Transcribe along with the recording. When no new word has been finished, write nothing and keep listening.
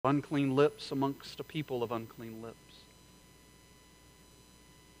unclean lips amongst a people of unclean lips.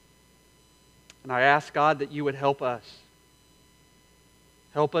 And I ask, God, that you would help us.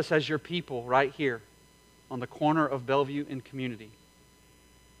 Help us as your people right here on the corner of Bellevue and Community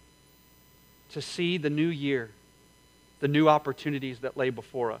to see the new year, the new opportunities that lay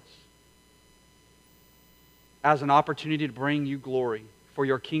before us, as an opportunity to bring you glory, for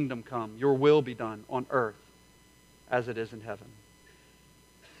your kingdom come, your will be done on earth as it is in heaven.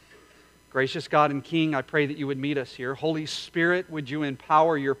 Gracious God and King, I pray that you would meet us here. Holy Spirit, would you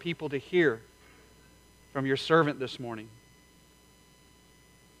empower your people to hear from your servant this morning?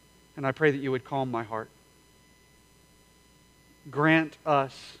 And I pray that you would calm my heart. Grant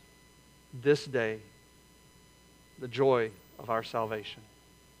us this day the joy of our salvation.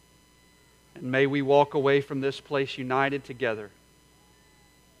 And may we walk away from this place united together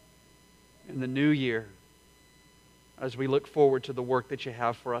in the new year as we look forward to the work that you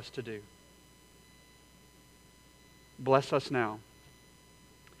have for us to do. Bless us now.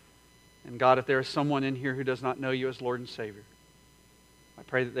 And God, if there is someone in here who does not know you as Lord and Savior, I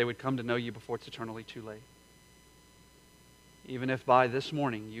pray that they would come to know you before it's eternally too late. Even if by this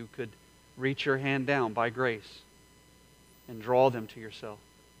morning you could reach your hand down by grace and draw them to yourself,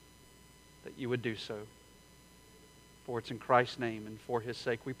 that you would do so. For it's in Christ's name and for His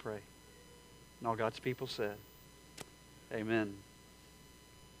sake we pray. And all God's people said, amen.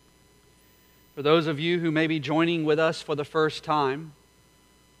 For those of you who may be joining with us for the first time,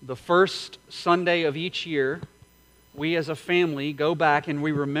 the first Sunday of each year, we as a family go back and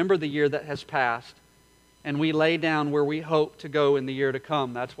we remember the year that has passed, and we lay down where we hope to go in the year to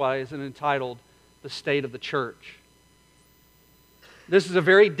come. That's why it's entitled The State of the Church. This is a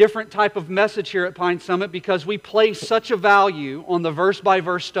very different type of message here at Pine Summit because we place such a value on the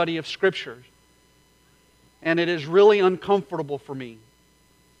verse-by-verse study of Scriptures. And it is really uncomfortable for me,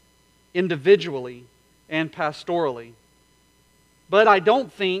 individually and pastorally. But I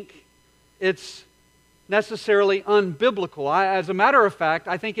don't think it's necessarily unbiblical. As a matter of fact,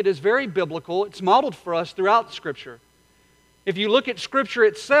 I think it is very biblical. It's modeled for us throughout Scripture. If you look at Scripture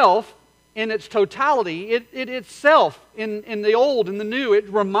itself, in its totality, it itself, in the Old and the New, it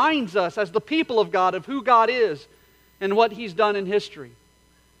reminds us as the people of God of who God is and what He's done in history.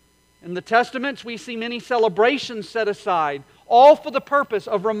 In the Testaments, we see many celebrations set aside, all for the purpose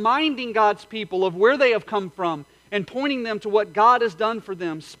of reminding God's people of where they have come from and pointing them to what God has done for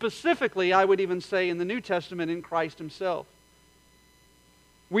them. Specifically, I would even say in the New Testament, in Christ Himself.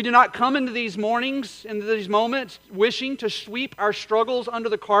 We do not come into these mornings, into these moments, wishing to sweep our struggles under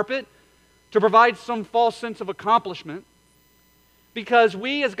the carpet, to provide some false sense of accomplishment, because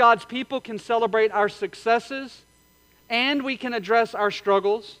we as God's people can celebrate our successes and we can address our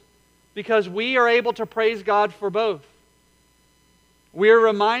struggles because we are able to praise God for both. We are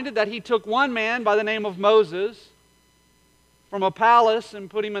reminded that He took one man by the name of Moses from a palace and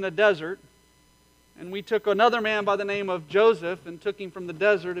put him in a desert, and we took another man by the name of Joseph and took him from the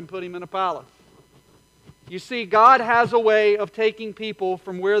desert and put him in a palace. You see, God has a way of taking people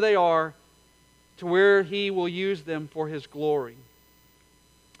from where they are to where He will use them for His glory.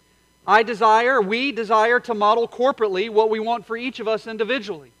 We desire to model corporately what we want for each of us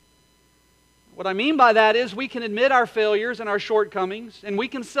individually. What I mean by that is we can admit our failures and our shortcomings, and we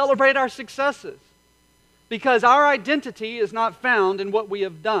can celebrate our successes, because our identity is not found in what we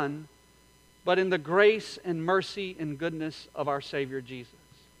have done, but in the grace and mercy and goodness of our Savior Jesus.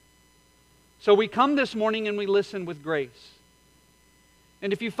 So we come this morning and we listen with grace.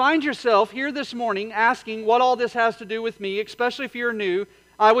 And if you find yourself here this morning asking what all this has to do with me, especially if you're new,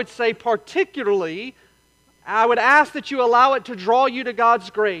 I would say particularly, I would ask that you allow it to draw you to God's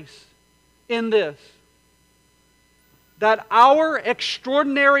grace in this. That our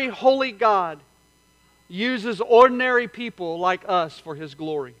extraordinary holy God uses ordinary people like us for His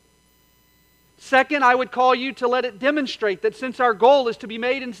glory. Second, I would call you to let it demonstrate that since our goal is to be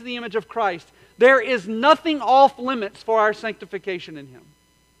made into the image of Christ, there is nothing off limits for our sanctification in Him.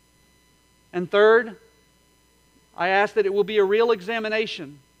 And third, I ask that it will be a real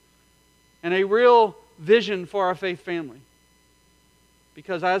examination and a real vision for our faith family.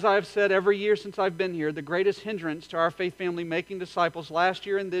 Because as I've said every year since I've been here, the greatest hindrance to our faith family making disciples last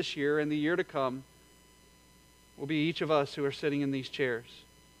year and this year and the year to come will be each of us who are sitting in these chairs.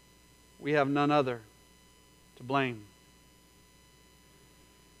 We have none other to blame.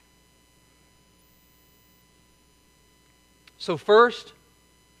 So first,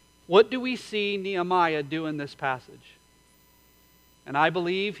 what do we see Nehemiah do in this passage? And I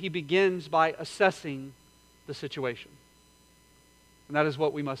believe he begins by assessing the situation. And that is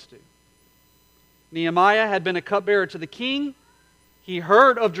what we must do. Nehemiah had been a cupbearer to the king. He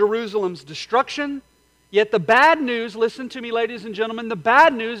heard of Jerusalem's destruction, yet the bad news, listen to me ladies and gentlemen, the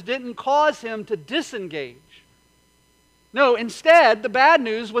bad news didn't cause him to disengage. No, instead, the bad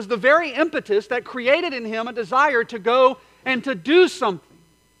news was the very impetus that created in him a desire to go and to do something.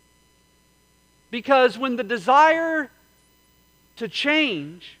 Because when the desire to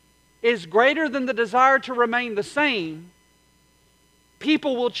change is greater than the desire to remain the same,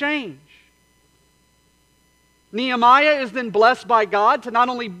 people will change. Nehemiah is then blessed by God to not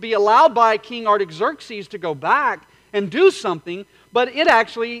only be allowed by King Artaxerxes to go back and do something, but it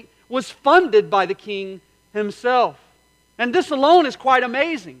actually was funded by the king himself. And this alone is quite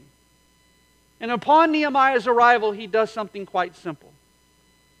amazing. And upon Nehemiah's arrival, he does something quite simple.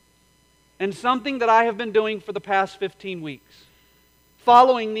 And something that I have been doing for the past 15 weeks,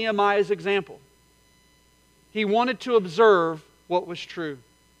 following Nehemiah's example. He wanted to observe what was true.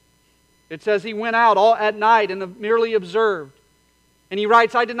 It says he went out all at night and merely observed. And he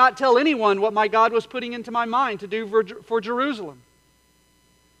writes, I did not tell anyone what my God was putting into my mind to do for Jerusalem.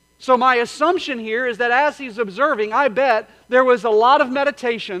 So my assumption here is that as he's observing, I bet there was a lot of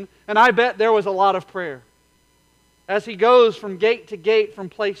meditation and I bet there was a lot of prayer. As he goes from gate to gate, from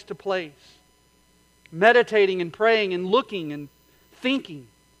place to place, meditating and praying and looking and thinking.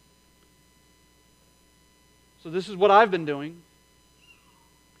 So this is what I've been doing.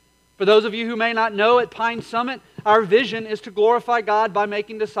 For those of you who may not know, at Pine Summit, our vision is to glorify God by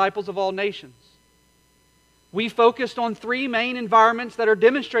making disciples of all nations. We focused on three main environments that are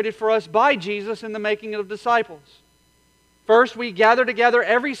demonstrated for us by Jesus in the making of disciples. First, we gather together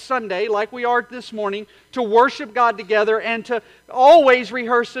every Sunday, like we are this morning, to worship God together and to always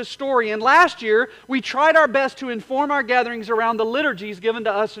rehearse His story. And last year, we tried our best to inform our gatherings around the liturgies given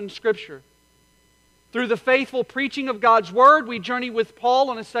to us in Scripture. Through the faithful preaching of God's Word, we journeyed with Paul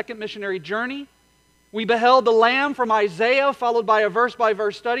on a second missionary journey. We beheld the Lamb from Isaiah, followed by a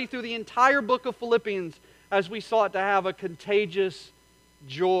verse-by-verse study through the entire book of Philippians as we sought to have a contagious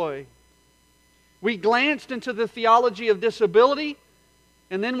joy. We glanced into the theology of disability,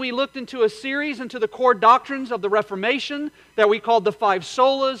 and then we looked into a series into the core doctrines of the Reformation that we called the Five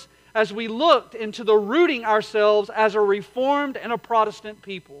Solas, as we looked into the rooting ourselves as a Reformed and a Protestant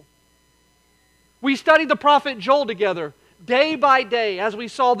people. We studied the prophet Joel together, day by day, as we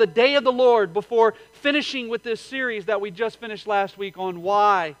saw the day of the Lord before finishing with this series that we just finished last week on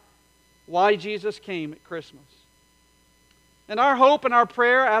why Jesus came at Christmas. And our hope and our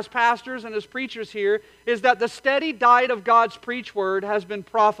prayer as pastors and as preachers here is that the steady diet of God's preached word has been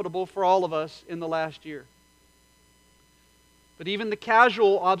profitable for all of us in the last year. But even the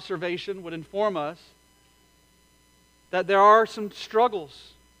casual observation would inform us that there are some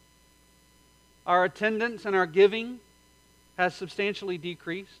struggles. Our attendance and our giving has substantially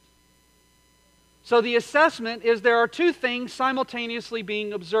decreased. So the assessment is there are two things simultaneously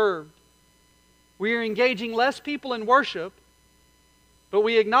being observed. We are engaging less people in worship, but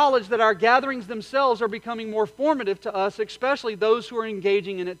we acknowledge that our gatherings themselves are becoming more formative to us, especially those who are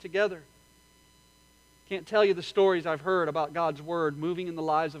engaging in it together. Can't tell you the stories I've heard about God's Word moving in the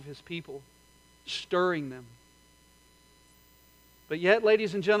lives of His people, stirring them. But yet,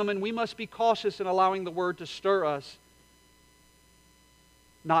 ladies and gentlemen, we must be cautious in allowing the Word to stir us,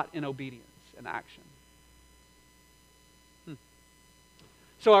 not in obedience and action.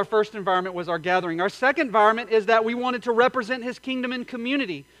 So our first environment was our gathering. Our second environment is that we wanted to represent His kingdom in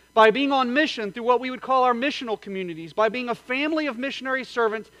community by being on mission through what we would call our missional communities, by being a family of missionary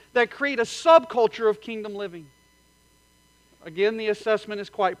servants that create a subculture of kingdom living. Again, the assessment is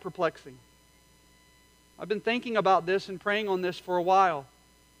quite perplexing. I've been thinking about this and praying on this for a while.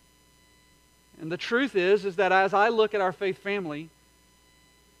 And the truth is that as I look at our faith family,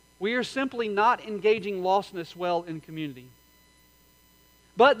 we are simply not engaging lostness well in community.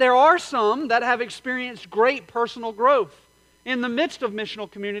 But there are some that have experienced great personal growth in the midst of missional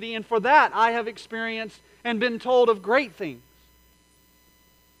community, and for that I have experienced and been told of great things.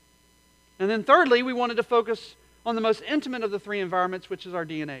 And then thirdly, we wanted to focus on the most intimate of the three environments, which is our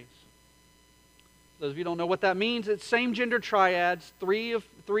DNAs. Those of you who don't know what that means, it's same-gender triads, three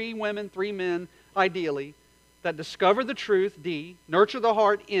women, 3 men, ideally, that discover the truth, D, nurture the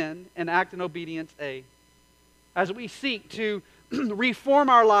heart, N, and act in obedience, A. As we seek to reform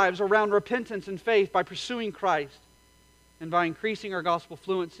our lives around repentance and faith by pursuing Christ and by increasing our gospel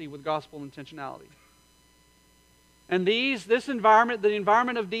fluency with gospel intentionality. And this environment, the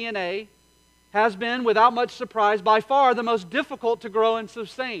environment of DNA, has been, without much surprise, by far the most difficult to grow and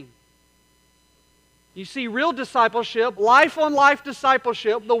sustain. You see, real discipleship, life-on-life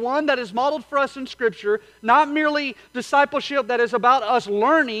discipleship, the one that is modeled for us in Scripture, not merely discipleship that is about us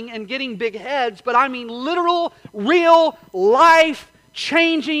learning and getting big heads, but I mean literal, real life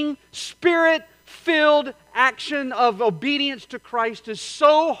life-changing, Spirit-filled action of obedience to Christ is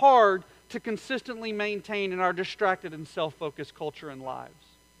so hard to consistently maintain in our distracted and self-focused culture and lives.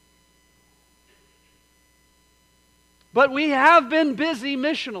 But we have been busy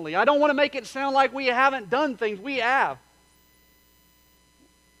missionally. I don't want to make it sound like we haven't done things. We have.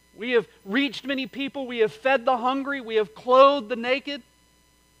 We have reached many people. We have fed the hungry. We have clothed the naked.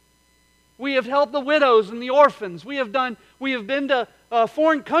 We have helped the widows and the orphans. We have been to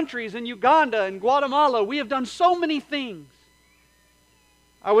foreign countries in Uganda and Guatemala. We have done so many things.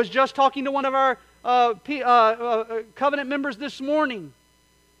 I was just talking to one of our covenant members this morning.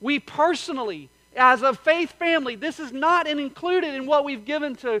 We personally, as a faith family, this is not included in what we've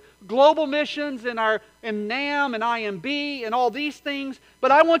given to global missions in NAM and IMB and all these things.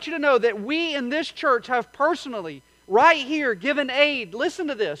 But I want you to know that we in this church have personally, right here, given aid, listen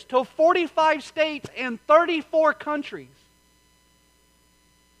to this, to 45 states and 34 countries.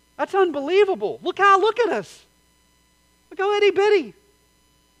 That's unbelievable. Look at us. Look how itty bitty.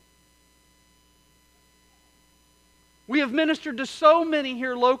 We have ministered to so many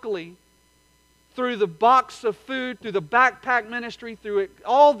here locally through the box of food, through the backpack ministry, through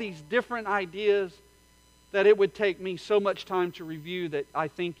all these different ideas, that it would take me so much time to review that I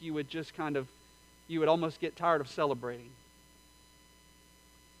think you would just you would almost get tired of celebrating.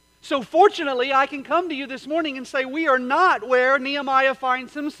 So fortunately, I can come to you this morning and say we are not where Nehemiah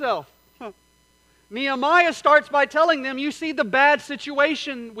finds himself. Nehemiah starts by telling them, you see the bad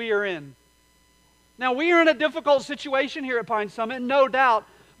situation we are in. Now, we are in a difficult situation here at Pine Summit, no doubt.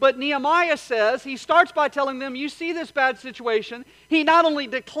 But Nehemiah says, he starts by telling them, you see this bad situation. He not only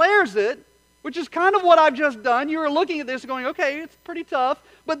declares it, which is kind of what I've just done. You were looking at this going, okay, it's pretty tough.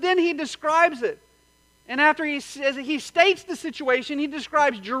 But then he describes it. And after he states the situation, he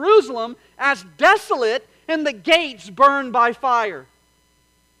describes Jerusalem as desolate and the gates burned by fire.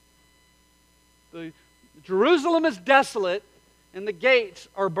 Jerusalem is desolate and the gates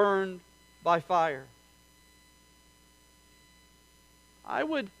are burned by fire. I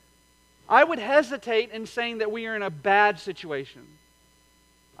would hesitate in saying that we are in a bad situation.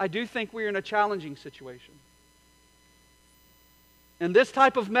 I do think we are in a challenging situation. And this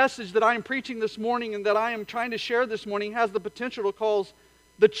type of message that I am preaching this morning and that I am trying to share this morning has the potential to cause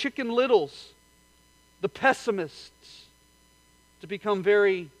the Chicken Littles, the pessimists, to become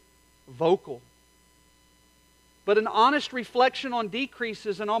very vocal. But an honest reflection on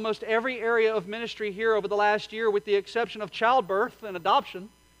decreases in almost every area of ministry here over the last year, with the exception of childbirth and adoption.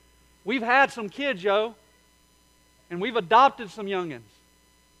 We've had some kids, and we've adopted some youngins.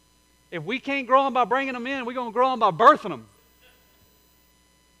 If we can't grow them by bringing them in, we're going to grow them by birthing them.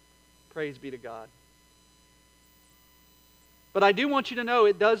 Praise be to God. But I do want you to know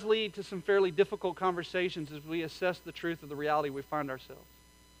it does lead to some fairly difficult conversations as we assess the truth of the reality we find ourselves.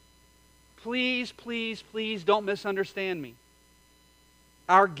 Please, please, please don't misunderstand me.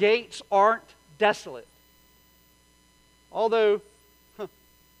 Our gates aren't desolate. Although,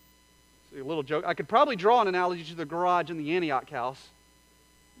 see a little joke, I could probably draw an analogy to the garage in the Antioch house,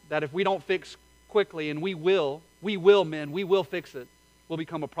 that if we don't fix quickly, and we will fix it, will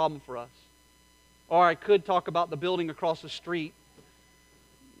become a problem for us. Or I could talk about the building across the street.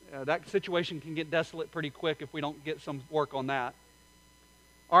 That situation can get desolate pretty quick if we don't get some work on that.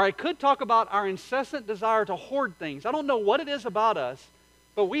 Or I could talk about our incessant desire to hoard things. I don't know what it is about us,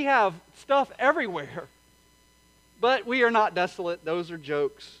 but we have stuff everywhere. But we are not desolate. Those are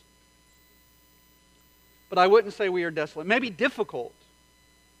jokes. But I wouldn't say we are desolate. Maybe difficult.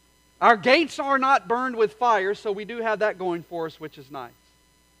 Our gates are not burned with fire, so we do have that going for us, which is nice.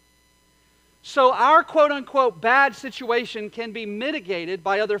 So our quote-unquote bad situation can be mitigated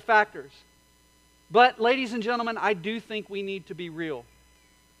by other factors. But, ladies and gentlemen, I do think we need to be real.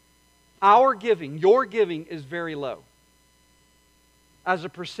 Our giving, your giving, is very low. As a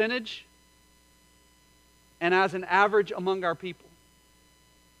percentage and as an average among our people.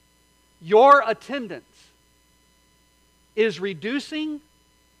 Your attendance is reducing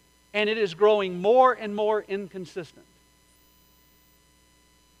and it is growing more and more inconsistent.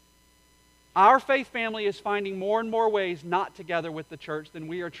 Our faith family is finding more and more ways not to gather with the church than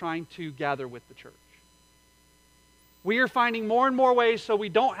we are trying to gather with the church. We are finding more and more ways so we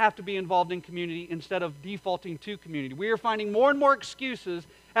don't have to be involved in community instead of defaulting to community. We are finding more and more excuses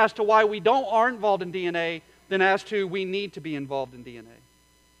as to why we aren't involved in DNA than as to we need to be involved in DNA.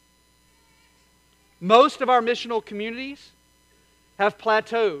 Most of our missional communities have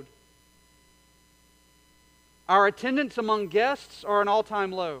plateaued. Our attendance among guests are an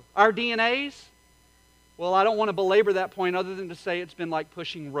all-time low. Our DNAs, well, I don't want to belabor that point other than to say it's been like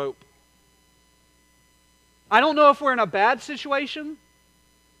pushing rope. I don't know if we're in a bad situation,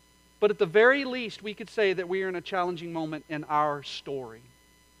 but at the very least, we could say that we are in a challenging moment in our story.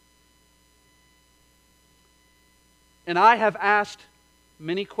 And I have asked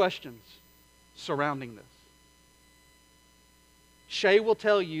many questions surrounding this. Shay will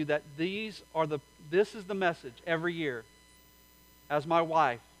tell you that this is the message every year as my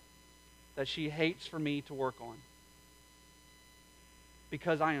wife that she hates for me to work on.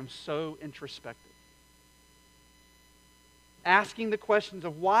 Because I am so introspective. Asking the questions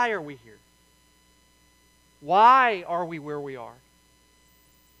of why are we here? Why are we where we are?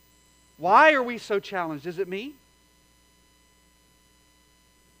 Why are we so challenged? Is it me?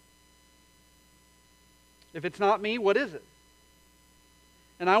 If it's not me, what is it?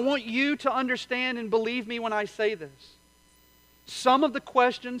 And I want you to understand and believe me when I say this. Some of the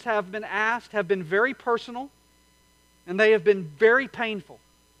questions have been asked have been very personal, and they have been very painful,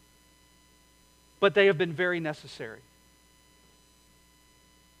 but they have been very necessary.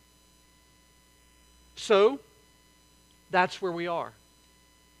 So, that's where we are.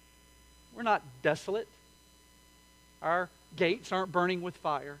 We're not desolate. Our gates aren't burning with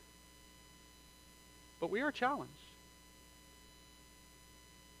fire. But we are challenged.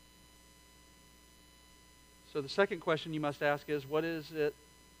 So the second question you must ask is, what is it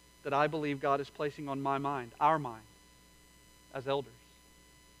that I believe God is placing on my mind, our mind, as elders?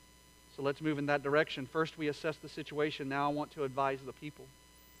 So let's move in that direction. First, we assess the situation. Now I want to advise the people.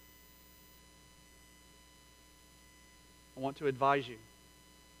 I want to advise you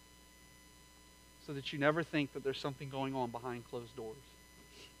so that you never think that there's something going on behind closed doors.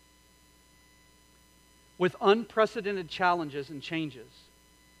 With unprecedented challenges and changes,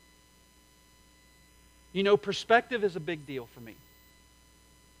 you know, perspective is a big deal for me.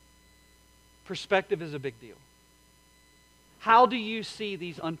 Perspective is a big deal. How do you see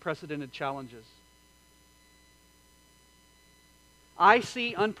these unprecedented challenges? I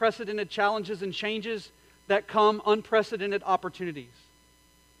see unprecedented challenges and changes that come unprecedented opportunities.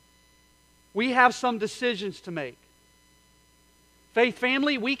 We have some decisions to make. Faith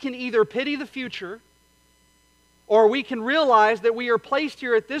family, we can either pity the future, or we can realize that we are placed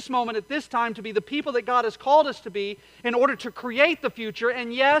here at this moment, at this time, to be the people that God has called us to be in order to create the future,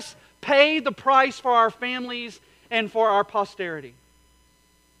 and yes, pay the price for our families and for our posterity.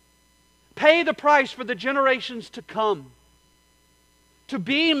 Pay the price for the generations to come. To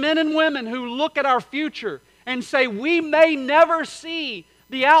be men and women who look at our future and say, we may never see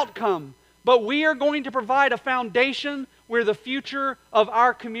the outcome, but we are going to provide a foundation where the future of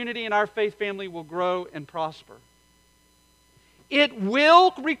our community and our faith family will grow and prosper. It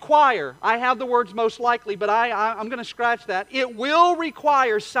will require, I have the words most likely, but I'm going to scratch that. It will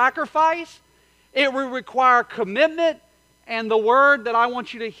require sacrifice. It will require commitment. And the word that I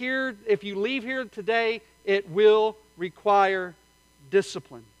want you to hear, if you leave here today, it will require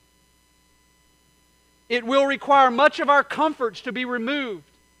discipline. It will require much of our comforts to be removed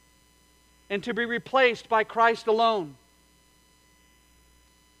and to be replaced by Christ alone.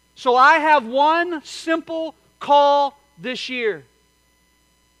 So I have one simple call this year.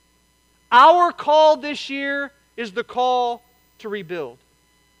 Our call this year is the call to rebuild.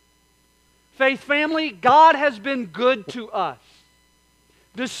 Faith family, God has been good to us.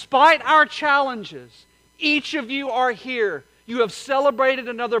 Despite our challenges, each of you are here. You have celebrated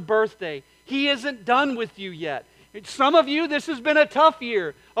another birthday. He isn't done with you yet. Some of you, this has been a tough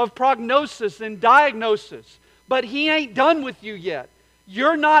year of prognosis and diagnosis, but He ain't done with you yet.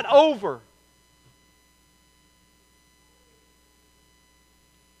 You're not over.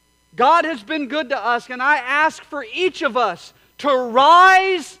 God has been good to us, and I ask for each of us to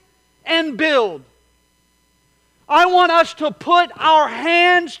rise and build. I want us to put our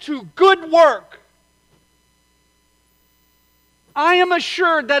hands to good work. I am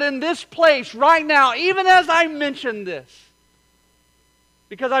assured that in this place right now, even as I mention this,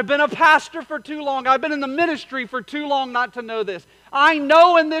 because I've been a pastor for too long, I've been in the ministry for too long not to know this. I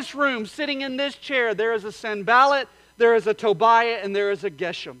know in this room, sitting in this chair, there is a Sanballat, there is a Tobiah, and there is a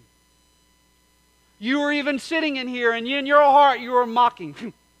Geshem. You are even sitting in here, and in your heart you are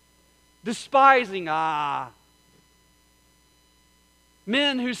mocking, despising, men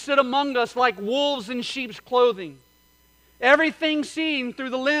who sit among us like wolves in sheep's clothing. Everything seen through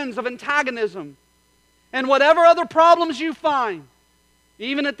the lens of antagonism. And whatever other problems you find,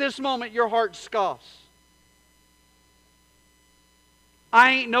 even at this moment, your heart scoffs.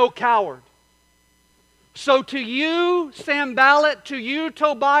 I ain't no coward. So to you, Sanballat, to you,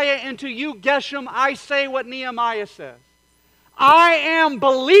 Tobiah, and to you, Geshem, I say what Nehemiah says. I am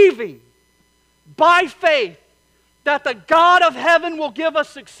believing by faith that the God of heaven will give us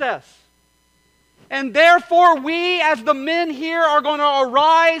success. And therefore we as the men here are going to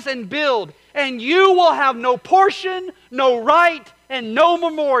arise and build. And you will have no portion, no right, and no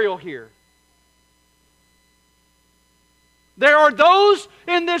memorial here. There are those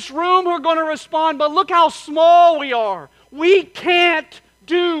in this room who are going to respond, but look how small we are. We can't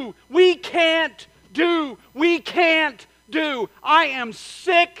do. I am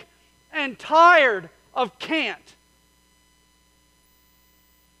sick and tired of can't.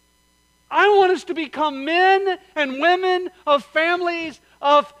 I want us to become men and women of families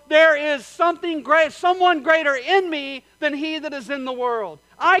of there is something great, someone greater in me than he that is in the world.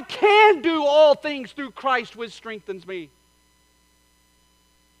 I can do all things through Christ which strengthens me.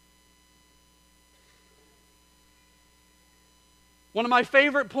 One of my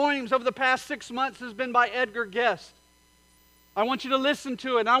favorite poems over the past 6 months has been by Edgar Guest. I want you to listen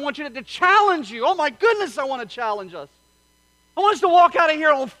to it, and I want you to challenge you. Oh my goodness, I want to challenge us. I want us to walk out of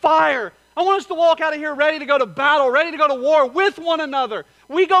here on fire. I want us to walk out of here ready to go to battle, ready to go to war with one another.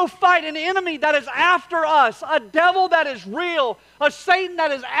 We go fight an enemy that is after us, a devil that is real, a Satan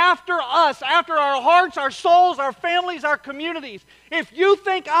that is after us, after our hearts, our souls, our families, our communities. If you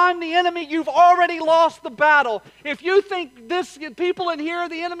think I'm the enemy, you've already lost the battle. If you think this people in here are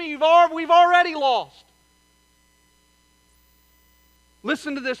the enemy, we've already lost.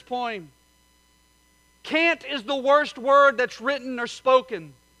 Listen to this poem. Can't is the worst word that's written or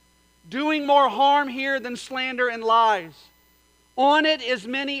spoken, doing more harm here than slander and lies. On it is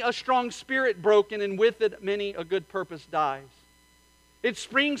many a strong spirit broken, and with it many a good purpose dies. It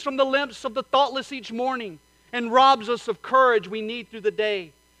springs from the lips of the thoughtless each morning, and robs us of courage we need through the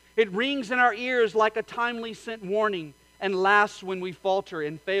day. It rings in our ears like a timely sent warning, and lasts when we falter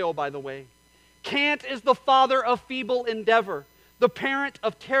and fail by the way. Cant is the father of feeble endeavor, the parent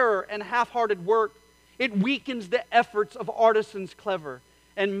of terror and half-hearted work. It weakens the efforts of artisans clever,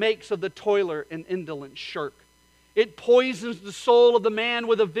 and makes of the toiler an indolent shirk. It poisons the soul of the man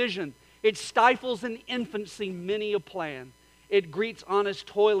with a vision. It stifles in infancy many a plan. It greets honest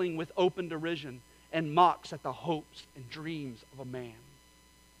toiling with open derision, and mocks at the hopes and dreams of a man.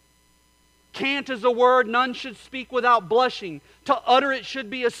 Cant is a word none should speak without blushing. To utter it should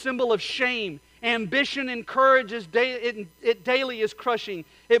be a symbol of shame. Ambition and courage it daily is crushing.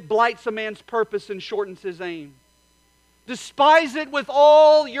 It blights a man's purpose and shortens his aim. Despise it with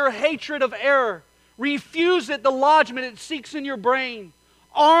all your hatred of error. Refuse it the lodgment it seeks in your brain.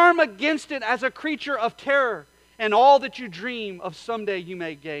 Arm against it as a creature of terror, and all that you dream of someday you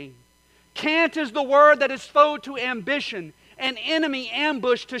may gain. Cant is the word that is foe to ambition, an enemy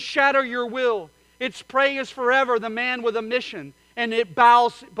ambushed to shatter your will. Its prey is forever the man with a mission, and it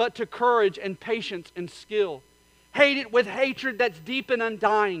bows but to courage and patience and skill. Hate it with hatred that's deep and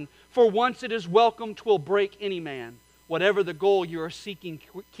undying, for once it is welcome 'twill break any man. Whatever the goal you are seeking,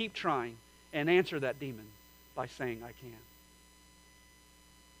 keep trying, and answer that demon by saying, I can.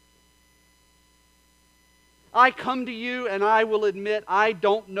 I come to you and I will admit I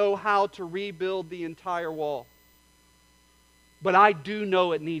don't know how to rebuild the entire wall. But I do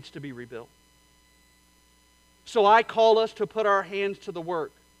know it needs to be rebuilt. So I call us to put our hands to the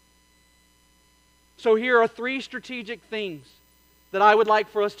work. So here are 3 strategic things that I would like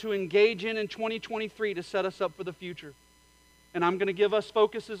for us to engage in 2023 to set us up for the future. And I'm going to give us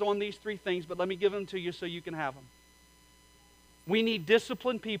focuses on these 3 things, but let me give them to you so you can have them. We need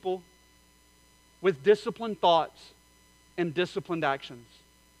disciplined people with disciplined thoughts and disciplined actions.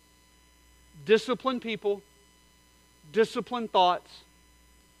 Disciplined people, disciplined thoughts,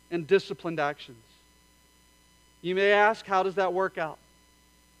 and disciplined actions. You may ask, how does that work out?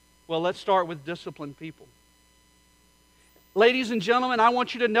 Well, let's start with disciplined people. Ladies and gentlemen, I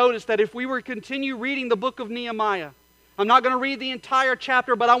want you to notice that if we were to continue reading the book of Nehemiah, I'm not going to read the entire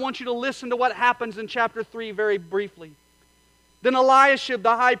chapter, but I want you to listen to what happens in chapter 3 very briefly. Then Eliashib,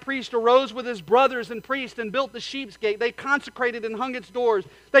 the high priest, arose with his brothers and priests and built the sheep's gate. They consecrated and hung its doors.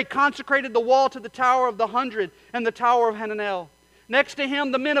 They consecrated the wall to the Tower of the 100 and the Tower of Hananel. Next to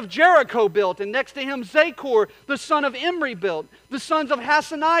him, the men of Jericho built, and next to him, Zachor, the son of Imri, built. The sons of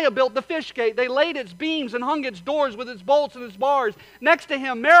Hasaniah built the fish gate. They laid its beams and hung its doors with its bolts and its bars. Next to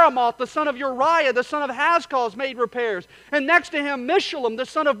him, Meremoth, the son of Uriah, the son of Haskaz, made repairs. And next to him, Meshullam, the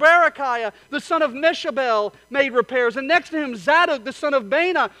son of Berechiah, the son of Meshabel, made repairs. And next to him, Zadok, the son of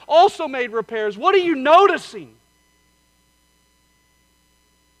Baana, also made repairs. What are you noticing?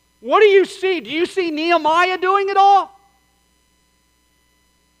 What do you see? Do you see Nehemiah doing it all?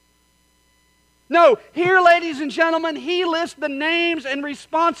 No, here, ladies and gentlemen, he lists the names and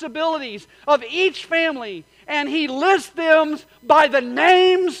responsibilities of each family, and he lists them by the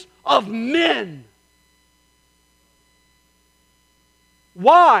names of men.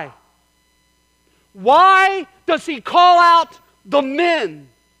 Why? Why does He call out the men?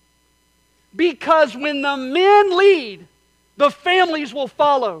 Because when the men lead, the families will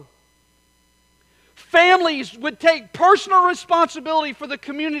follow. Families would take personal responsibility for the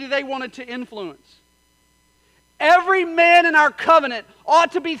community they wanted to influence. Every man in our covenant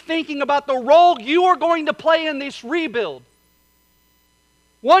ought to be thinking about the role you are going to play in this rebuild.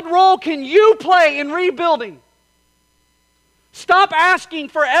 What role can you play in rebuilding? Stop asking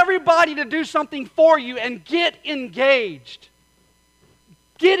for everybody to do something for you and get engaged.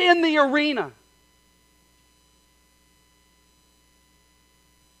 Get in the arena.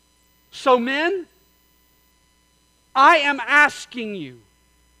 So men, I am asking you,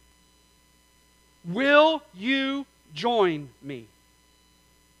 will you join me?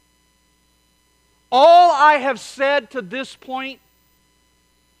 All I have said to this point,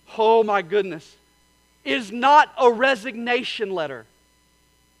 oh my goodness, is not a resignation letter.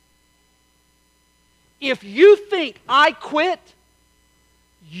 If you think I quit,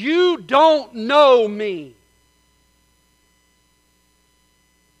 you don't know me.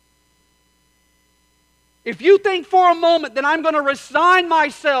 If you think for a moment that I'm going to resign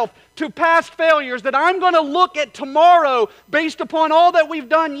myself to past failures, that I'm going to look at tomorrow based upon all that we've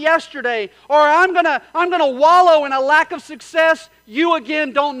done yesterday, or I'm going to wallow in a lack of success, you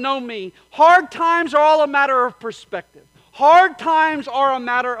again don't know me. Hard times are all a matter of perspective. Hard times are a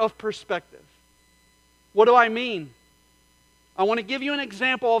matter of perspective. What do I mean? I want to give you an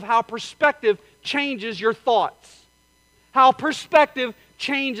example of how perspective changes your thoughts. How perspective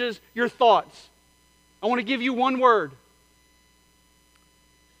changes your thoughts. I want to give you one word.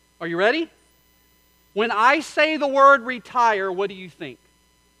 Are you ready? When I say the word retire, what do you think?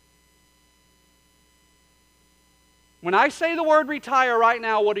 When I say the word retire right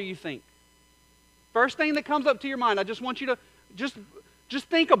now, what do you think? First thing that comes up to your mind, I just want you to just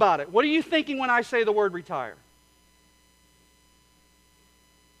think about it. What are you thinking when I say the word retire?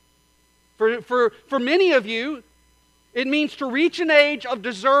 For many of you, it means to reach an age of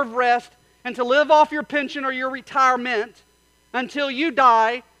deserved rest and to live off your pension or your retirement until you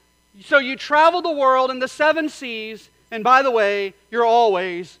die. So you travel the world in the 7 seas, and by the way, you're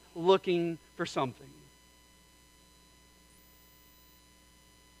always looking for something.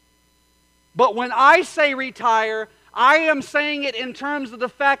 But when I say retire, I am saying it in terms of the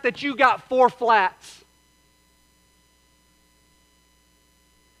fact that you got 4 flats.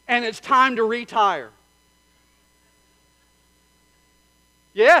 And it's time to retire.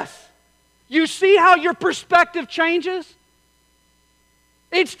 Yes. You see how your perspective changes?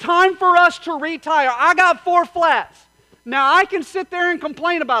 It's time for us to retire. I got 4 flats. Now, I can sit there and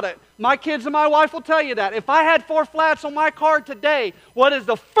complain about it. My kids and my wife will tell you that. If I had 4 flats on my car today, what is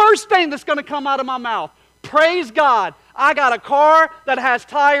the first thing that's going to come out of my mouth? Praise God, I got a car that has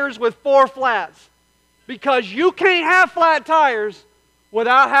tires with 4 flats. Because you can't have flat tires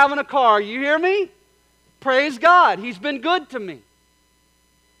without having a car. You hear me? Praise God. He's been good to me.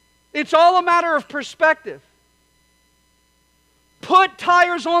 It's all a matter of perspective. Put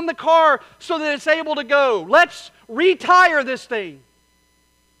tires on the car so that it's able to go. Let's retire this thing.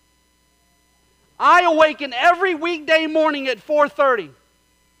 I awaken every weekday morning at 4:30.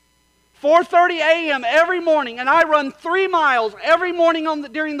 4:30 a.m. every morning, and I run 3 miles every morning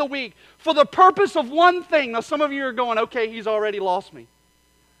during the week for the purpose of one thing. Now some of you are going, okay, he's already lost me.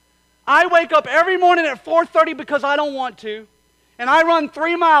 I wake up every morning at 4:30 because I don't want to. And I run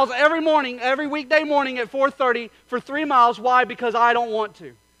 3 miles every morning, every weekday morning at 4:30 for 3 miles. Why? Because I don't want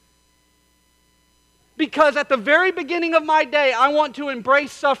to. Because at the very beginning of my day, I want to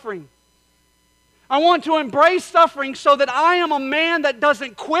embrace suffering. I want to embrace suffering so that I am a man that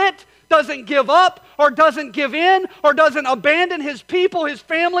doesn't quit, doesn't give up, or doesn't give in, or doesn't abandon his people, his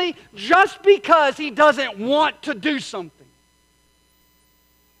family, just because he doesn't want to do something.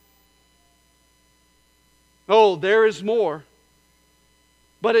 Oh, there is more.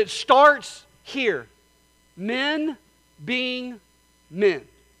 But it starts here. Men being men.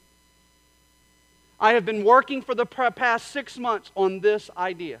 I have been working for the past 6 months on this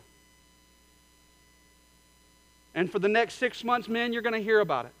idea. And for the next 6 months, men, you're going to hear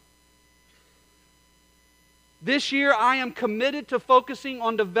about it. This year, I am committed to focusing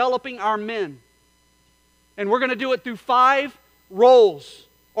on developing our men. And we're going to do it through 5 roles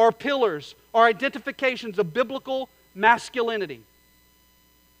or pillars or identifications of biblical masculinity.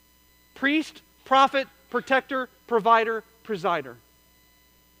 Priest, prophet, protector, provider, presider.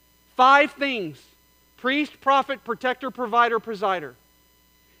 5 things. Priest, prophet, protector, provider, presider.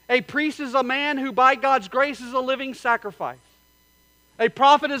 A priest is a man who by God's grace is a living sacrifice. A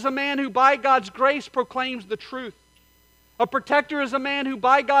prophet is a man who by God's grace proclaims the truth. A protector is a man who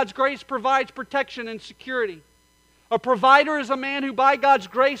by God's grace provides protection and security. A provider is a man who by God's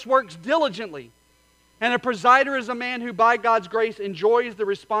grace works diligently. And a presider is a man who by God's grace enjoys the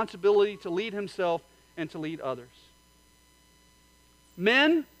responsibility to lead himself and to lead others.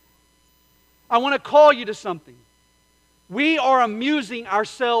 Men, I want to call you to something. We are amusing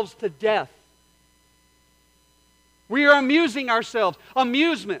ourselves to death. We are amusing ourselves.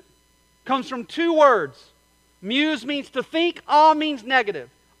 Amusement comes from two words. Muse means to think, means negative.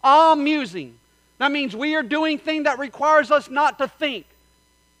 Amusing. That means we are doing things that requires us not to think.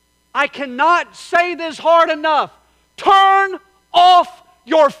 I cannot say this hard enough. Turn off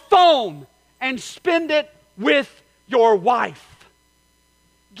your phone and spend it with your wife.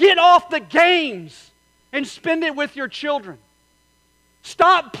 Get off the games and spend it with your children.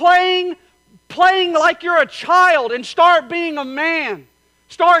 Stop playing like you're a child and start being a man.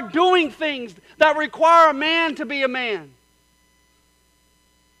 Start doing things that require a man to be a man.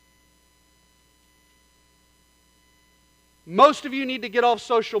 Most of you need to get off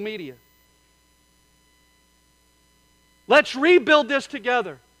social media. Let's rebuild this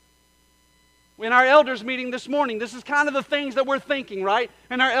together. In our elders meeting this morning, this is kind of the things that we're thinking, right?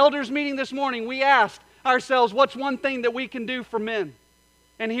 In our elders meeting this morning, we asked ourselves, what's one thing that we can do for men?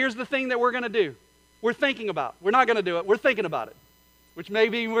 And here's the thing that we're going to do. We're thinking about. We're not going to do it. We're thinking about it. Which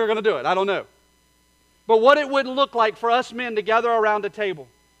maybe we're going to do it. I don't know. But what it would look like for us men to gather around a table,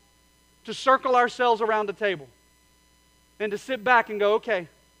 to circle ourselves around a table, and to sit back and go, okay,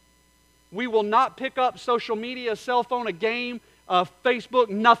 we will not pick up social media, a cell phone, a game, Facebook,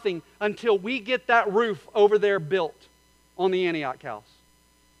 nothing, until we get that roof over there built on the Antioch house.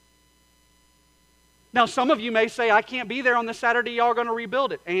 Now, some of you may say, I can't be there on the Saturday, y'all are going to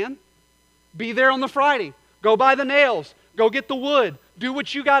rebuild it. And be there on the Friday. Go buy the nails. Go get the wood. Do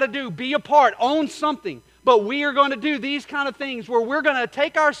what you got to do. Be a part. Own something. But we are going to do these kind of things where we're going to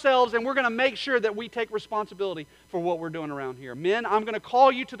take ourselves and we're going to make sure that we take responsibility for what we're doing around here. Men, I'm going to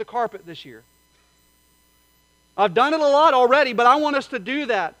call you to the carpet this year. I've done it a lot already, but I want us to do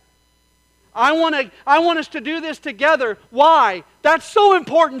that. I want us to do this together. Why? That's so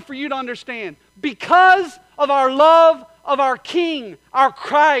important for you to understand. Because of our love of our King, our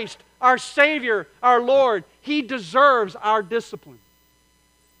Christ, our Savior, our Lord. He deserves our discipline.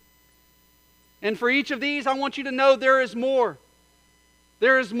 And for each of these, I want you to know there is more.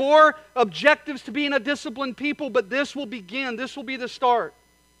 There is more objectives to being a disciplined people, but this will begin. This will be the start.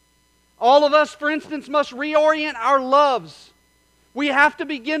 All of us, for instance, must reorient our loves. We have to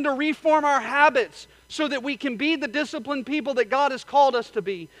begin to reform our habits so that we can be the disciplined people that God has called us to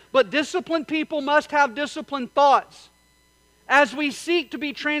be. But disciplined people must have disciplined thoughts as we seek to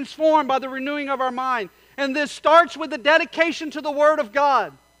be transformed by the renewing of our mind. And this starts with the dedication to the Word of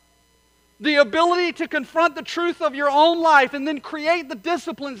God. The ability to confront the truth of your own life and then create the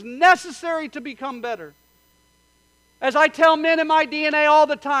disciplines necessary to become better. As I tell men in my DNA all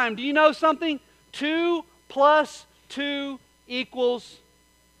the time, do you know something? 2 plus 2 equals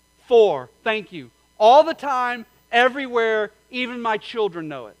 4. Thank you. All the time, everywhere, even my children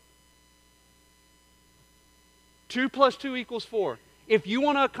know it. 2 plus 2 equals 4. If you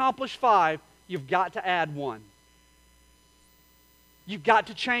want to accomplish 5, you've got to add 1. You've got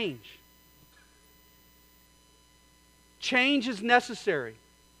to change. Change is necessary.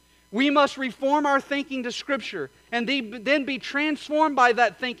 We must reform our thinking to Scripture and then be transformed by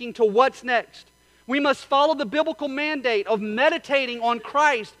that thinking to what's next. We must follow the biblical mandate of meditating on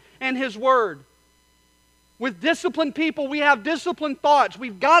Christ and His Word. With disciplined people, we have disciplined thoughts.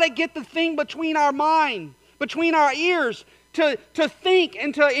 We've got to get the thing between our mind, between our ears, to think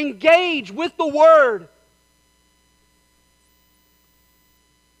and to engage with the Word.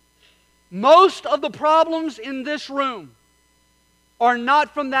 Most of the problems in this room are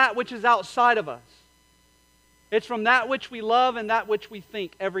not from that which is outside of us. It's from that which we love and that which we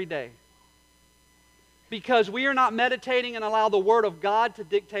think every day. Because we are not meditating and allow the Word of God to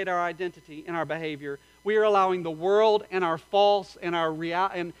dictate our identity and our behavior. We are allowing the world and our false and our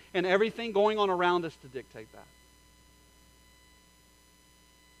and everything going on around us to dictate that.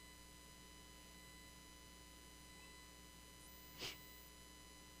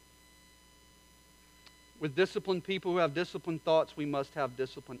 With disciplined people who have disciplined thoughts, we must have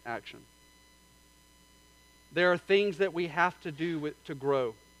disciplined action. There are things that we have to do to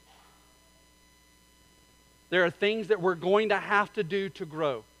grow. There are things that we're going to have to do to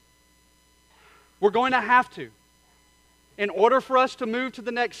grow. We're going to have to. In order for us to move to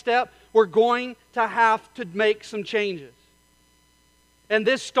the next step, we're going to have to make some changes. And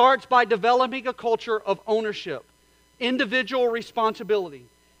this starts by developing a culture of ownership, individual responsibility,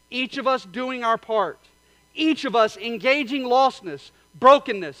 each of us doing our part. Each of us engaging lostness,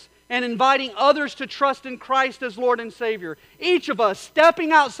 brokenness, and inviting others to trust in Christ as Lord and Savior. Each of us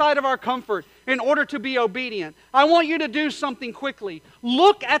stepping outside of our comfort in order to be obedient. I want you to do something quickly.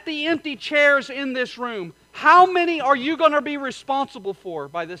 Look at the empty chairs in this room. How many are you going to be responsible for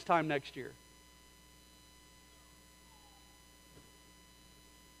by this time next year?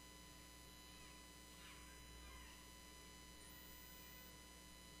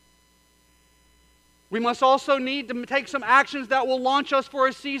 We must also need to take some actions that will launch us for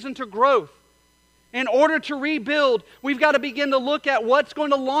a season to growth. In order to rebuild, we've got to begin to look at what's going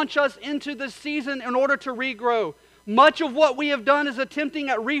to launch us into this season in order to regrow. Much of what we have done is attempting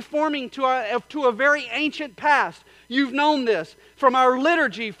at reforming to a very ancient past. You've known this. From our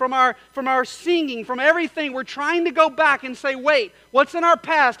liturgy, from our singing, from everything, we're trying to go back and say, wait, what's in our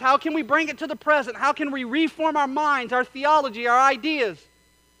past? How can we bring it to the present? How can we reform our minds, our theology, our ideas?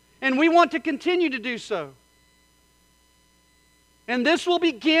 And we want to continue to do so. And this will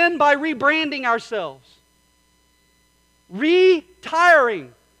begin by rebranding ourselves.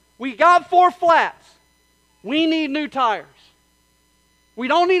 Retiring. We got 4 flats. We need new tires. We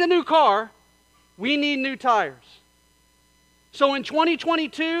don't need a new car. We need new tires. So in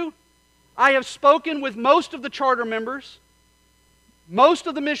 2022, I have spoken with most of the charter members, most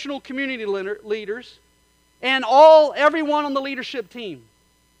of the missional community leaders, and everyone on the leadership team.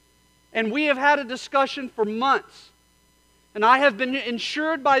 And we have had a discussion for months. And I have been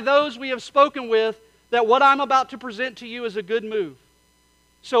assured by those we have spoken with that what I'm about to present to you is a good move.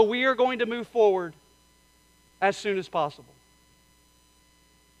 So we are going to move forward as soon as possible.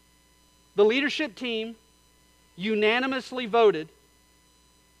 The leadership team unanimously voted,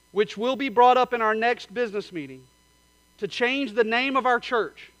 which will be brought up in our next business meeting, to change the name of our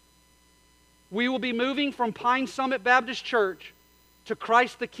church. We will be moving from Pine Summit Baptist Church to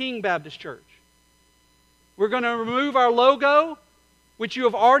Christ the King Baptist Church. We're going to remove our logo, which you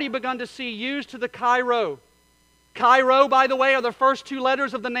have already begun to see used, to the Chi Rho. Chi Rho, by the way, are the first 2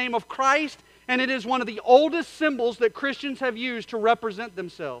 letters of the name of Christ, and it is one of the oldest symbols that Christians have used to represent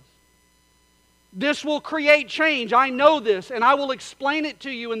themselves. This will create change. I know this, and I will explain it to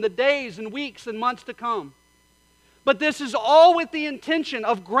you in the days and weeks and months to come. But this is all with the intention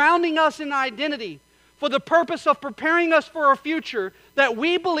of grounding us in identity, for the purpose of preparing us for a future that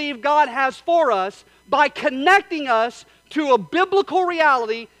we believe God has for us by connecting us to a biblical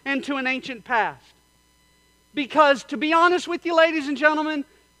reality and to an ancient past. Because to be honest with you, ladies and gentlemen,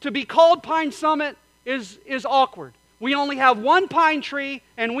 to be called Pine Summit is awkward. We only have 1 pine tree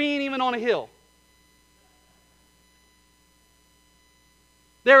and we ain't even on a hill.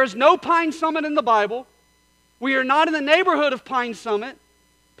 There is no Pine Summit in the Bible. We are not in the neighborhood of Pine Summit.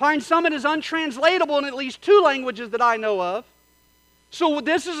 Pine Summit is untranslatable in at least 2 languages that I know of. So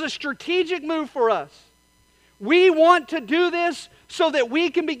this is a strategic move for us. We want to do this so that we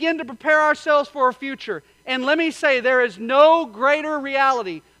can begin to prepare ourselves for a future. And let me say, there is no greater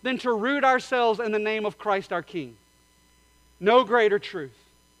reality than to root ourselves in the name of Christ our King. No greater truth.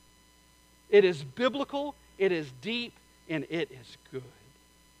 It is biblical, it is deep, and it is good.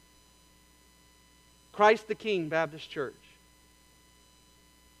 Christ the King Baptist Church.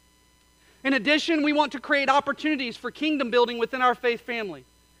 In addition, we want to create opportunities for kingdom building within our faith family.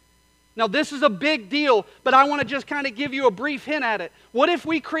 Now, this is a big deal, but I want to just kind of give you a brief hint at it. What if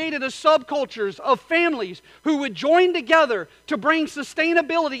we created a subcultures of families who would join together to bring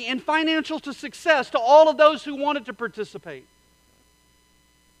sustainability and financial success to all of those who wanted to participate?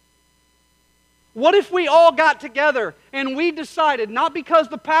 What if we all got together and we decided, not because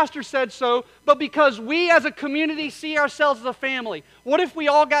the pastor said so, but because we as a community see ourselves as a family? What if we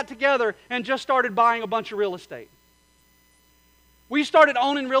all got together and just started buying a bunch of real estate? We started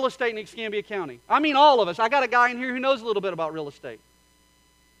owning real estate in Escambia County. I mean all of us. I got a guy in here who knows a little bit about real estate.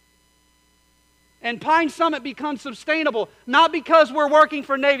 And Pine Summit becomes sustainable, not because we're working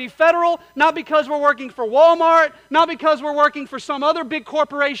for Navy Federal, not because we're working for Walmart, not because we're working for some other big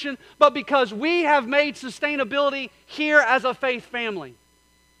corporation, but because we have made sustainability here as a faith family.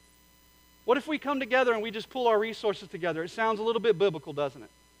 What if we come together and we just pull our resources together? It sounds a little bit biblical, doesn't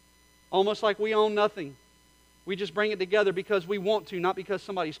it? Almost like we own nothing. We just bring it together because we want to, not because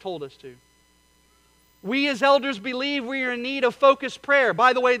somebody's told us to. We as elders believe we are in need of focused prayer.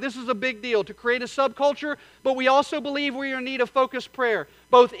 By the way, this is a big deal to create a subculture, but we also believe we are in need of focused prayer,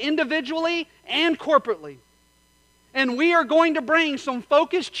 both individually and corporately. And we are going to bring some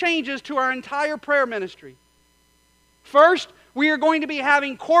focused changes to our entire prayer ministry. First, we are going to be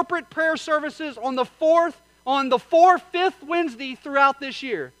having corporate prayer services on the 5th Wednesday throughout this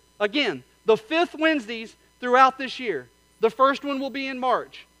year. Again, the 5th Wednesdays throughout this year. The first one will be in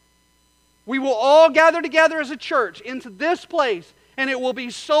March. We will all gather together as a church into this place, and it will be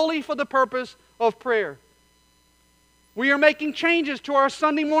solely for the purpose of prayer. We are making changes to our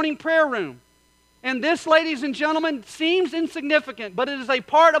Sunday morning prayer room. And this, ladies and gentlemen, seems insignificant, but it is a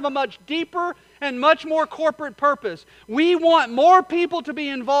part of a much deeper and much more corporate purpose. We want more people to be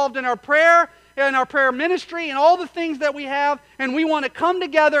involved in our prayer ministry, and all the things that we have, and we want to come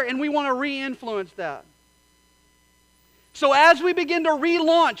together and we want to re-influence that. So as we begin to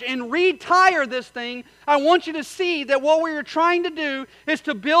relaunch and retire this thing, I want you to see that what we are trying to do is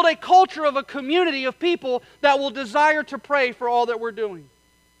to build a culture of a community of people that will desire to pray for all that we're doing.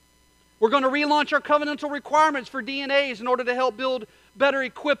 We're going to relaunch our covenantal requirements for DNAs in order to help better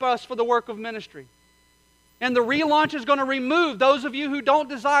equip us for the work of ministry. And the relaunch is going to remove those of you who don't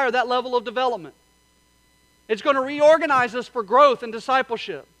desire that level of development. It's going to reorganize us for growth and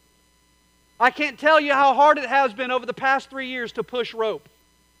discipleship. I can't tell you how hard it has been over the past 3 years to push rope.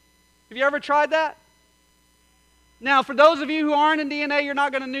 Have you ever tried that? Now, for those of you who aren't in DNA, you're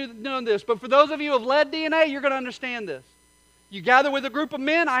not going to know this. But for those of you who have led DNA, you're going to understand this. You gather with a group of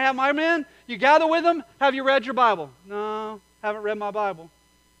men. I have my men. You gather with them. Have you read your Bible? No, haven't read my Bible.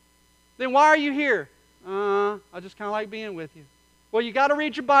 Then why are you here? I just kind of like being with you. Well, you got to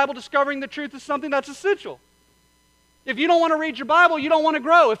read your Bible. Discovering the truth is something that's essential. If you don't want to read your Bible, you don't want to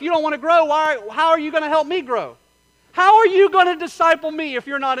grow. If you don't want to grow, how are you going to help me grow? How are you going to disciple me if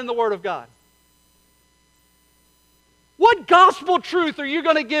you're not in the Word of God? What gospel truth are you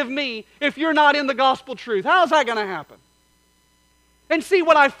going to give me if you're not in the gospel truth? How is that going to happen? And see,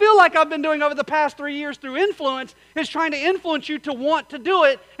 what I feel like I've been doing over the past 3 years through influence is trying to influence you to want to do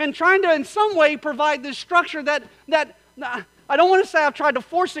it and trying to in some way provide this structure that I don't want to say I've tried to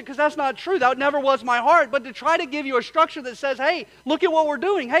force it because that's not true. That never was my heart. But to try to give you a structure that says, hey, look at what we're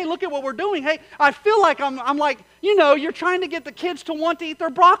doing. Hey, look at what we're doing. Hey, I feel like I'm like, you're trying to get the kids to want to eat their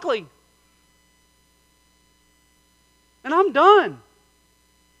broccoli. And I'm done.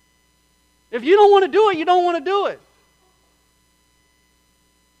 If you don't want to do it, you don't want to do it.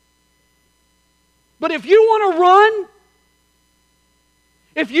 But if you want to run,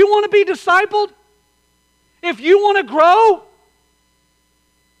 if you want to be discipled, if you want to grow,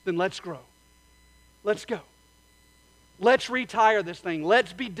 then let's grow. Let's go. Let's retire this thing.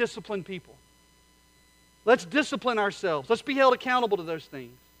 Let's be disciplined people. Let's discipline ourselves. Let's be held accountable to those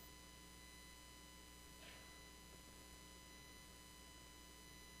things.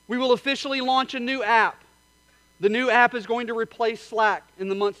 We will officially launch a new app. The new app is going to replace Slack in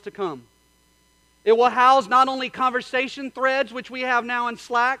the months to come. It will house not only conversation threads, which we have now in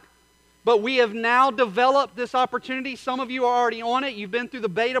Slack, but we have now developed this opportunity. Some of you are already on it. You've been through the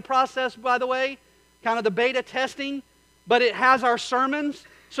beta process, by the way, kind of the beta testing. But it has our sermons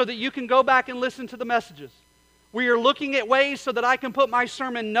so that you can go back and listen to the messages. We are looking at ways so that I can put my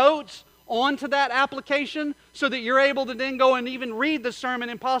sermon notes onto that application so that you're able to then go and even read the sermon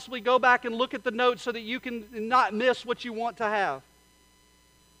and possibly go back and look at the notes so that you can not miss what you want to have.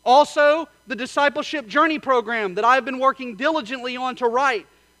 Also, the Discipleship Journey program that I've been working diligently on to write,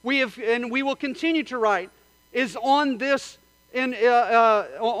 and we will continue to write, is on this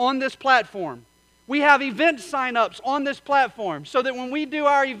platform. We have event sign-ups on this platform so that when we do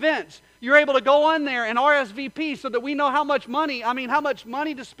our events, you're able to go on there and RSVP so that we know how much money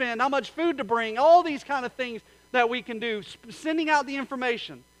to spend, how much food to bring, all these kind of things that we can do, sending out the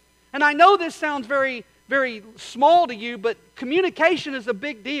information. And I know this sounds very, very small to you, but communication is a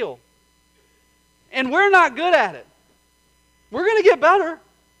big deal. And we're not good at it. We're going to get better.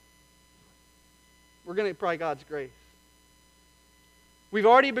 We're going to pray God's grace. We've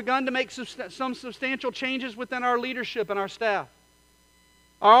already begun to make some substantial changes within our leadership and our staff.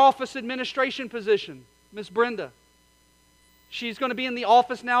 Our office administration position, Miss Brenda, she's going to be in the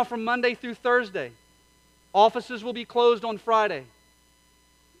office now from Monday through Thursday. Offices will be closed on Friday.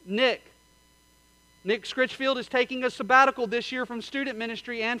 Nick Scritchfield is taking a sabbatical this year from student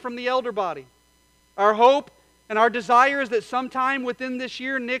ministry and from the elder body. Our hope and our desire is that sometime within this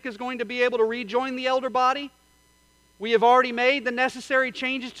year, Nick is going to be able to rejoin the elder body. We have already made the necessary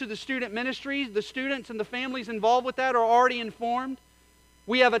changes to the student ministries. The students and the families involved with that are already informed.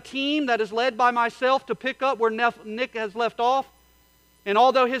 We have a team that is led by myself to pick up where Nick has left off. And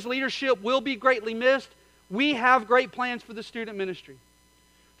although his leadership will be greatly missed, we have great plans for the student ministry.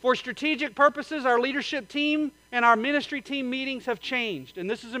 For strategic purposes, our leadership team and our ministry team meetings have changed. And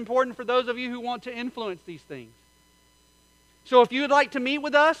this is important for those of you who want to influence these things. So if you would like to meet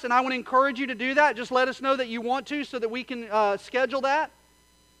with us, and I want to encourage you to do that, just let us know that you want to so that we can schedule that.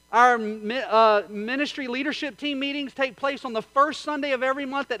 Our ministry leadership team meetings take place on the first Sunday of every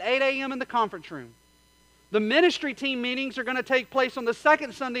month at 8 a.m. in the conference room. The ministry team meetings are going to take place on the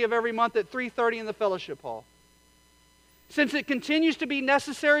second Sunday of every month at 3:30 in the fellowship hall. Since it continues to be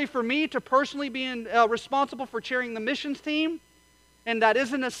necessary for me to personally be responsible for chairing the missions team, and that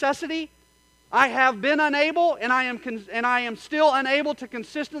is a necessity, I have been unable, and I am still unable to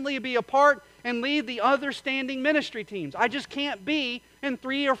consistently be a part and lead the other standing ministry teams. I just can't be in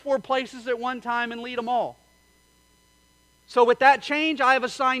 3 or 4 places at one time and lead them all. So with that change, I have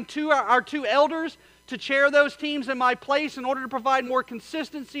assigned our two elders to chair those teams in my place in order to provide more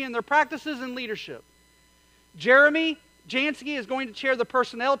consistency in their practices and leadership. Jeremy Jansky is going to chair the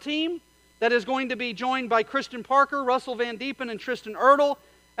personnel team that is going to be joined by Kristen Parker, Russell Van Diepen, and Tristan Ertl,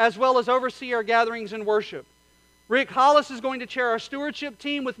 as well as oversee our gatherings and worship. Rick Hollis is going to chair our stewardship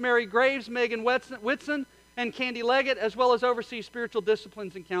team with Mary Graves, Megan Whitson, and Candy Leggett, as well as oversee spiritual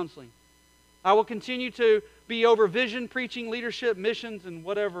disciplines and counseling. I will continue to be over vision, preaching, leadership, missions, and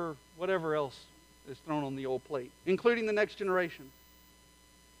whatever else is thrown on the old plate, including the next generation.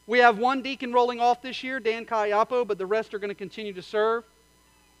 We have one deacon rolling off this year, Dan Kayapo, but the rest are going to continue to serve.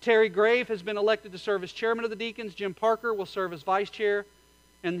 Terry Grave has been elected to serve as chairman of the deacons. Jim Parker will serve as vice chair.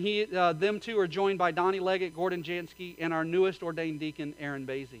 And them two are joined by Donnie Leggett, Gordon Jansky, and our newest ordained deacon, Aaron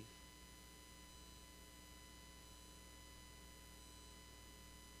Basie.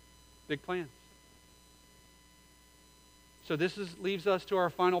 Big plans. So this leaves us to our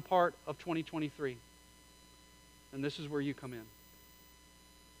final part of 2023. And this is where you come in.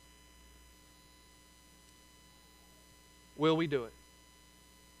 Will we do it?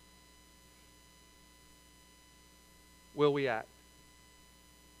 Will we act?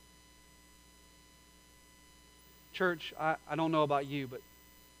 Church, I don't know about you, but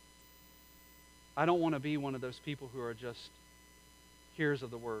I don't want to be one of those people who are just hearers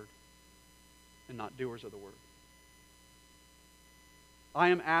of the word and not doers of the word. I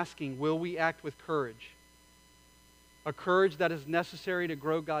am asking, will we act with courage? A courage that is necessary to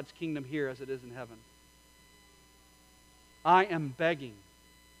grow God's kingdom here as it is in heaven. I am begging.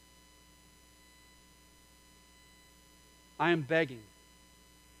 I am begging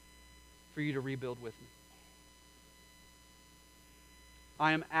for you to rebuild with me.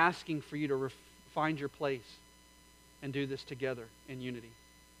 I am asking for you to find your place and do this together in unity.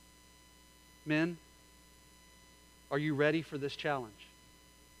 Men, are you ready for this challenge?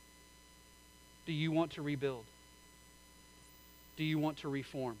 Do you want to rebuild? Do you want to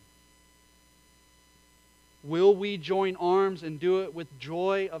reform? Will we join arms and do it with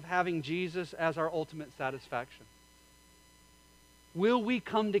joy of having Jesus as our ultimate satisfaction? Will we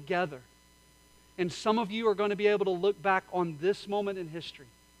come together? And some of you are going to be able to look back on this moment in history.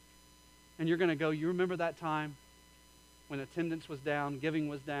 And you're going to go, you remember that time when attendance was down, giving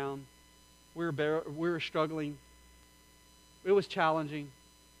was down, we were struggling. It was challenging.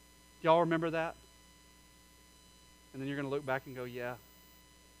 Do y'all remember that? And then you're going to look back and go, yeah,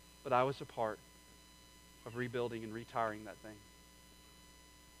 but I was a part of rebuilding and retiring that thing.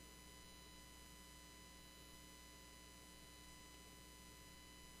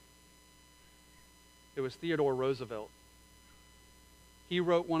 It was Theodore Roosevelt. He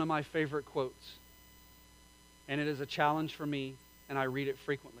wrote one of my favorite quotes, and it is a challenge for me, and I read it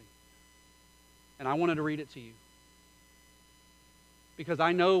frequently. And I wanted to read it to you because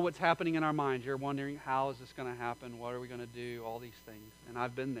I know what's happening in our minds. You're wondering, how is this going to happen? What are we going to do? All these things. And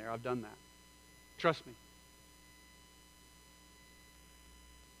I've been there. I've done that. Trust me.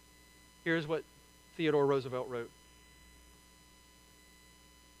 Here's what Theodore Roosevelt wrote.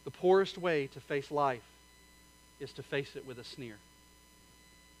 The poorest way to face life is to face it with a sneer.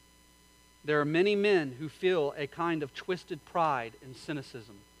 There are many men who feel a kind of twisted pride and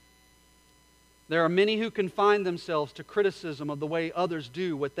cynicism. There are many who confine themselves to criticism of the way others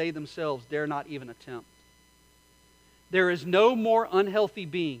do what they themselves dare not even attempt. There is no more unhealthy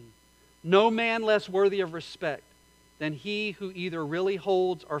being, no man less worthy of respect than he who either really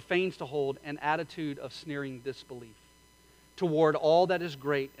holds or feigns to hold an attitude of sneering disbelief toward all that is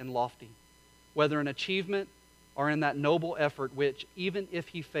great and lofty, whether in achievement or in that noble effort which, even if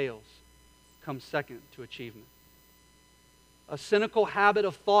he fails, comes second to achievement. A cynical habit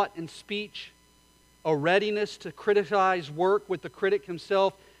of thought and speech, a readiness to criticize work with the critic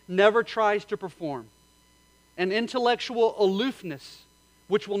himself, never tries to perform. An intellectual aloofness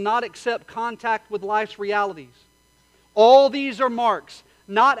which will not accept contact with life's realities. All these are marks,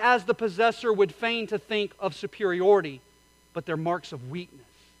 not as the possessor would feign to think of superiority, but they're marks of weakness.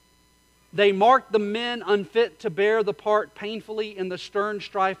 They mark the men unfit to bear the part painfully in the stern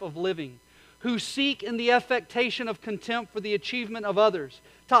strife of living, who seek in the affectation of contempt for the achievement of others,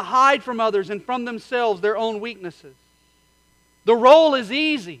 to hide from others and from themselves their own weaknesses. The role is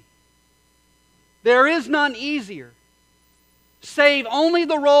easy. There is none easier, save only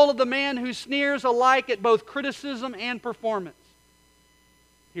the role of the man who sneers alike at both criticism and performance.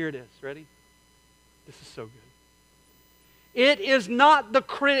 Here it is. Ready? This is so good. It is not the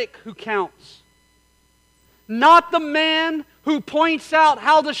critic who counts, not the man who points out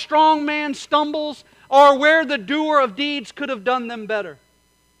how the strong man stumbles or where the doer of deeds could have done them better.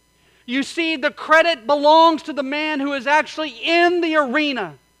 You see, the credit belongs to the man who is actually in the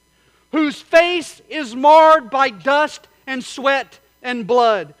arena, whose face is marred by dust and sweat and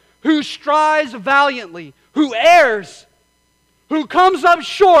blood, who strives valiantly, who errs, who comes up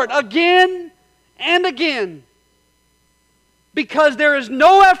short again and again, because there is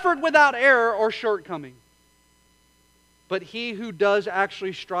no effort without error or shortcoming. But he who does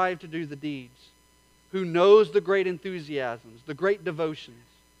actually strive to do the deeds, who knows the great enthusiasms, the great devotions,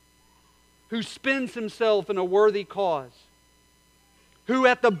 who spends himself in a worthy cause, who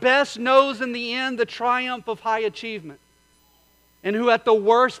at the best knows in the end the triumph of high achievement, and who at the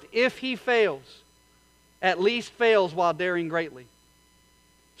worst, if he fails, at least fails while daring greatly,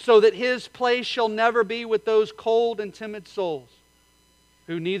 so that his place shall never be with those cold and timid souls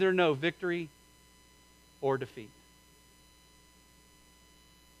who neither know victory or defeat.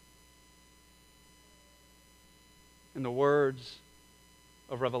 In the words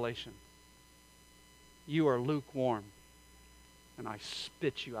of Revelation, you are lukewarm, and I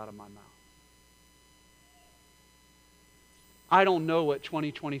spit you out of my mouth. I don't know what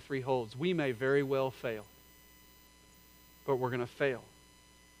 2023 holds. We may very well fail, but we're going to fail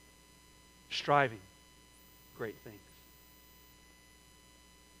striving great things.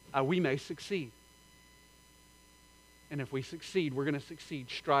 We may succeed. And if we succeed, we're going to succeed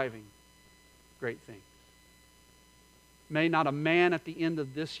striving great things. May not a man at the end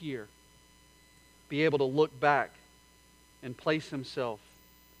of this year be able to look back and place himself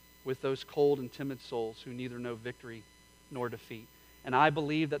with those cold and timid souls who neither know victory nor defeat. And I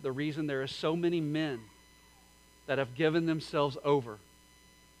believe that the reason there are so many men that have given themselves over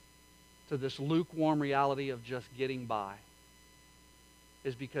to this lukewarm reality of just getting by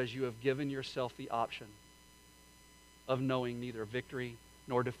is because you have given yourself the option of knowing neither victory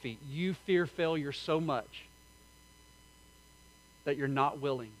nor defeat. You fear failure so much that you're not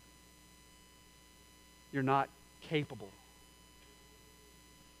willing, you're not capable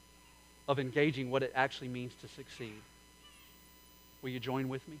of engaging what it actually means to succeed. Will you join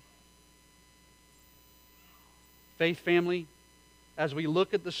with me? Faith family, as we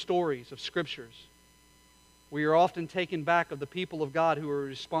look at the stories of Scriptures, we are often taken back of the people of God who have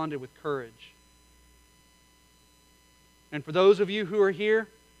responded with courage. And for those of you who are here,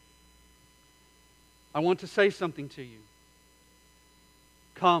 I want to say something to you.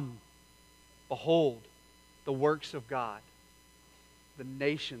 Come, behold the works of God, the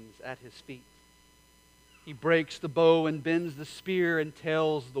nations at His feet. He breaks the bow and bends the spear and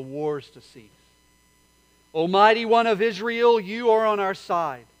tells the wars to cease. O mighty one of Israel, you are on our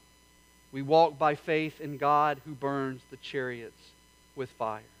side. We walk by faith in God who burns the chariots with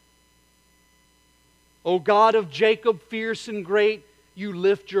fire. O God of Jacob, fierce and great, you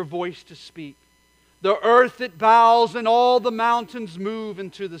lift your voice to speak. The earth it bows and all the mountains move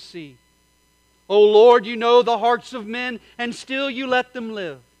into the sea. O Lord, you know the hearts of men and still you let them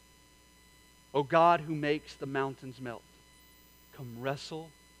live. O God who makes the mountains melt, come wrestle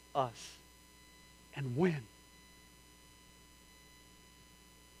us and win.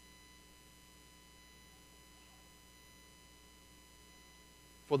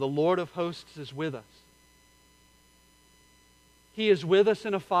 For the Lord of hosts is with us. He is with us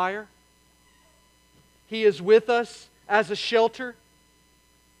in a fire. He is with us as a shelter.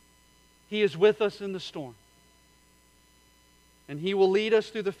 He is with us in the storm. And He will lead us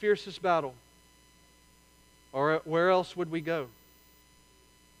through the fiercest battle. Or where else would we go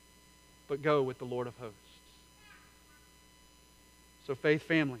but go with the Lord of hosts? So, faith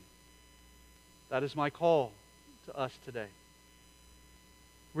family, that is my call to us today.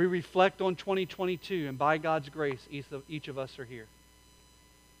 We reflect on 2022, and by God's grace, each of us are here.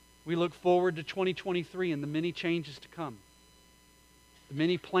 We look forward to 2023 and the many changes to come, the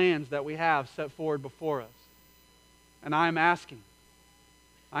many plans that we have set forward before us. And I am asking,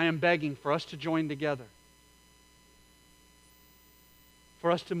 I am begging for us to join together,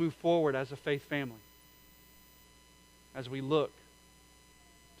 for us to move forward as a faith family, as we look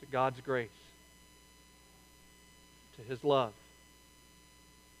to God's grace, to His love,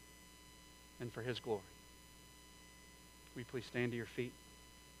 and for His glory. Will you please stand to your feet?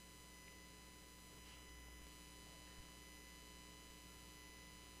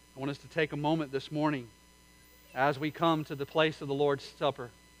 I want us to take a moment this morning as we come to the place of the Lord's Supper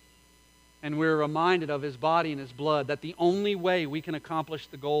And we're reminded of His body and His blood, that the only way we can accomplish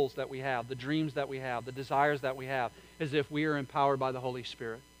the goals that we have, the dreams that we have, the desires that we have, is if we are empowered by the Holy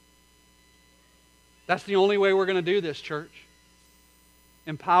Spirit. That's the only way we're going to do this, church.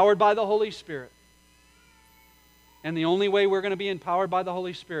 Empowered by the Holy Spirit. And the only way we're going to be empowered by the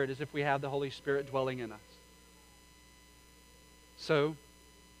Holy Spirit is if we have the Holy Spirit dwelling in us. So,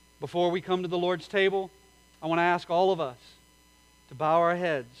 before we come to the Lord's table, I want to ask all of us to bow our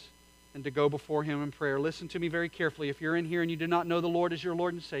heads and to go before Him in prayer. Listen to me very carefully. If you're in here and you do not know the Lord as your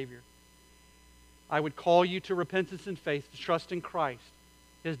Lord and Savior, I would call you to repentance and faith, to trust in Christ,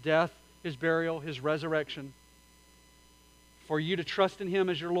 His death, His burial, His resurrection, for you to trust in Him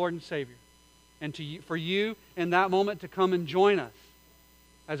as your Lord and Savior, and for you in that moment to come and join us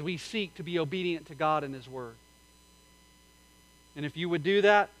as we seek to be obedient to God and His Word. And if you would do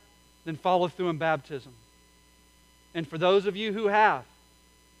that, then follow through in baptism. And for those of you who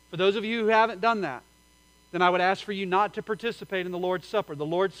haven't done that, then I would ask for you not to participate in the Lord's Supper. The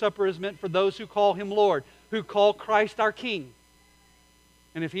Lord's Supper is meant for those who call Him Lord, who call Christ our King.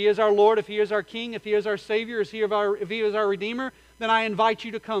 And if He is our Lord, if He is our King, if He is our Savior, if He is our Redeemer, then I invite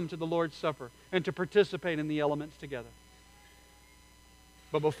you to come to the Lord's Supper and to participate in the elements together.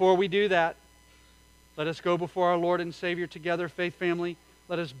 But before we do that, let us go before our Lord and Savior together, faith family.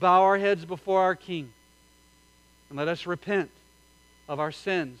 Let us bow our heads before our King. And let us repent of our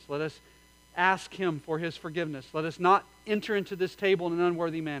sins. Let us ask Him for His forgiveness. Let us not enter into this table in an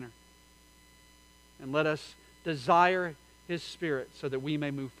unworthy manner. And let us desire His Spirit so that we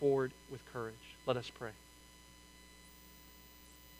may move forward with courage. Let us pray.